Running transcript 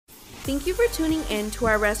Thank you for tuning in to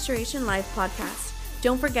our Restoration Life podcast.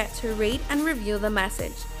 Don't forget to rate and review the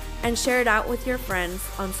message and share it out with your friends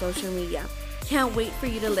on social media. Can't wait for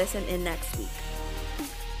you to listen in next week.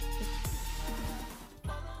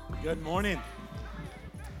 Good morning.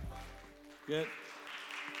 Good.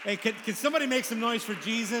 Hey, can somebody make some noise for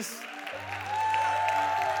Jesus?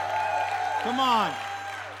 Come on.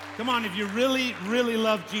 Come on, if you really, really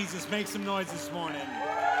love Jesus, make some noise this morning.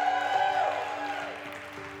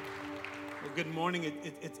 Well, good morning.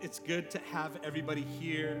 It's good to have everybody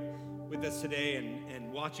here with us today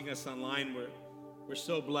and watching us online. We're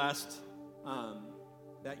so blessed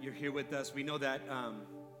that you're here with us. We know that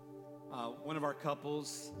one of our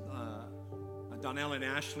couples, Donnell and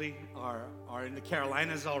Ashley, are in the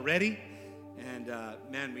Carolinas already. And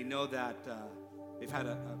man, we know that they've had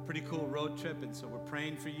a pretty cool road trip, and so we're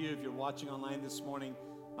praying for you. If you're watching online this morning,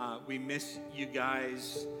 we miss you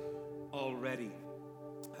guys already.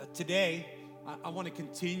 Today, I want to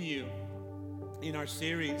continue in our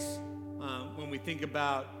series when we think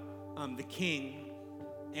about the King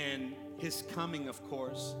and his coming, of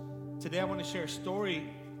course. Today, I want to share a story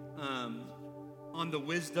on the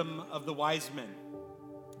wisdom of the wise men.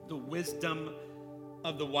 The wisdom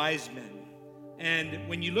of the wise men. And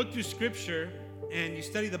when you look through Scripture and you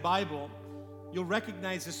study the Bible, you'll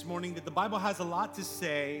recognize this morning that the Bible has a lot to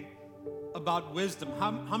say about wisdom.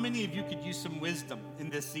 How many of you could use some wisdom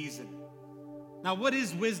in this season? Now, what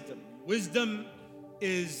is wisdom? Wisdom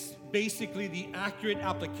is basically the accurate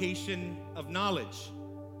application of knowledge.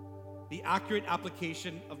 The accurate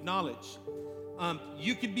application of knowledge.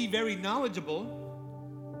 You could be very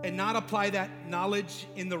knowledgeable and not apply that knowledge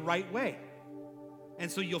in the right way. And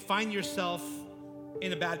so you'll find yourself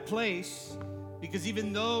in a bad place, because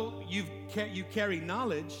even though you carry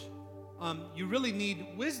knowledge, you really need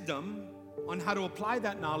wisdom on how to apply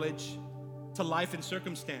that knowledge to life and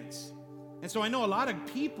circumstance. And so I know a lot of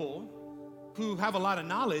people who have a lot of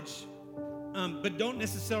knowledge, but don't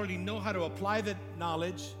necessarily know how to apply that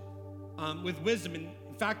knowledge with wisdom. And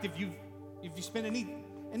in fact, if you spend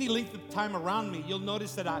any length of time around me, you'll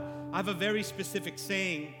notice that I have a very specific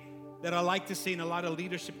saying that I like to say in a lot of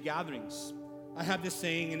leadership gatherings. I have this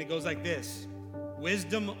saying, and it goes like this: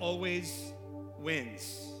 wisdom always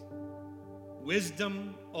wins.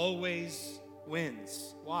 Wisdom always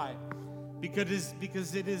wins. Why?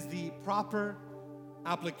 Because it is the proper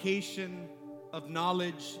application of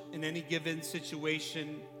knowledge in any given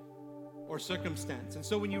situation or circumstance. And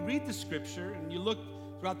so when you read the Scripture and you look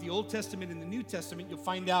throughout the Old Testament and the New Testament, you'll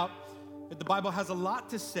find out that the Bible has a lot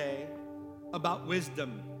to say about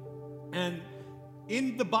wisdom. And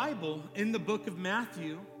in the Bible, in the book of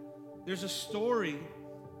Matthew, there's a story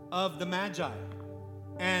of the Magi.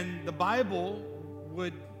 And the Bible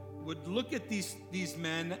would look at these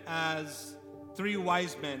men as three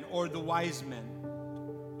wise men, or the wise men.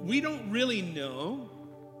 We don't really know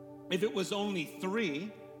if it was only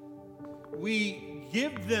three. We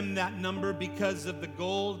give them that number because of the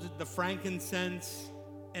gold, the frankincense,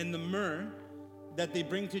 and the myrrh that they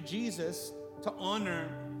bring to Jesus to honor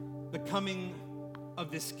the coming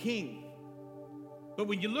of this king. But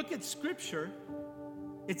when you look at Scripture,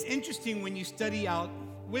 it's interesting when you study out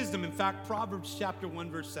wisdom. In fact, Proverbs chapter 1,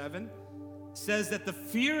 verse 7 says that the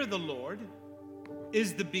fear of the Lord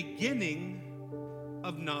is the beginning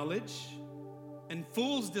of knowledge, and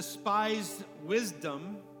fools despise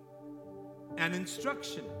wisdom and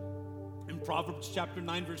instruction. In Proverbs chapter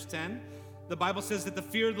 9, verse 10, the Bible says that the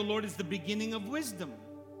fear of the Lord is the beginning of wisdom,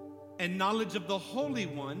 and knowledge of the Holy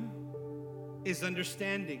One is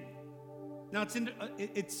understanding. Now,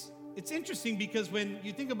 it's interesting, because when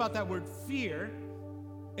you think about that word fear,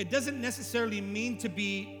 it doesn't necessarily mean to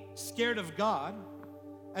be scared of God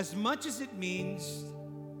as much as it means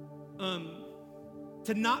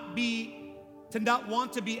to not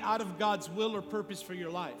want to be out of God's will or purpose for your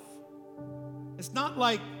life. It's not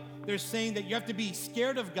like they're saying that you have to be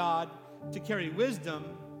scared of God to carry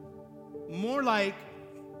wisdom. More like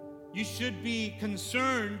you should be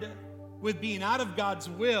concerned with being out of God's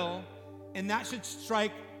will, and that should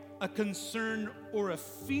strike a concern or a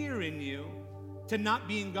fear in you to not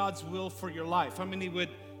be in God's will for your life. How many would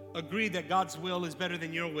agree that God's will is better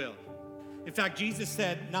than your will? In fact, Jesus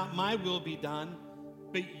said, "Not my will be done,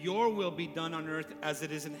 but your will be done on earth as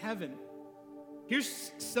it is in heaven."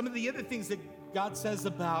 Here's some of the other things that God says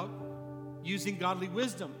about using godly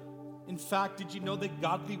wisdom. In fact, did you know that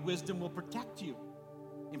godly wisdom will protect you?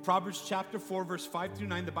 In Proverbs chapter 4, verse 5 through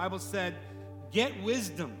 9, the Bible said, "Get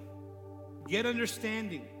wisdom, get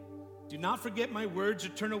understanding. Do not forget my words or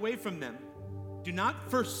turn away from them. Do not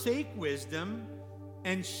forsake wisdom,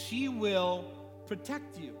 and she will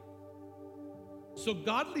protect you." So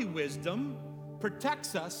godly wisdom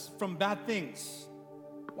protects us from bad things.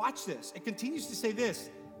 Watch this. It continues to say this: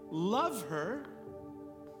 love her,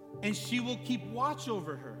 and she will keep watch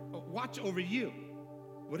over you.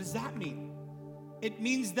 What does that mean? It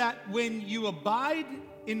means that when you abide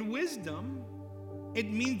in wisdom,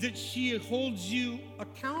 it means that she holds you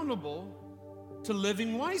accountable to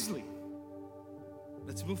living wisely.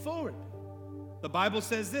 Let's move forward. The Bible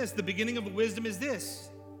says this: the beginning of wisdom is this: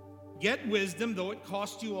 get wisdom, though it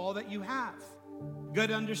cost you all that you have. Good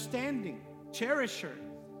understanding, cherish her,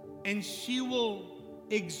 and she will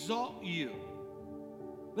exalt you.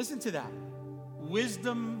 Listen to that.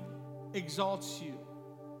 Wisdom exalts you.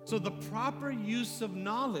 So the proper use of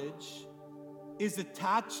knowledge is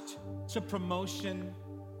attached to promotion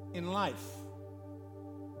in life.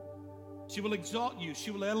 She will exalt you. She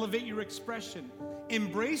will elevate your expression.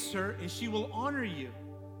 Embrace her, and she will honor you.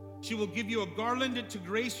 She will give you a garland to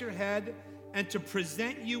grace your head and to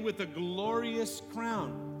present you with a glorious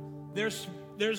crown. There's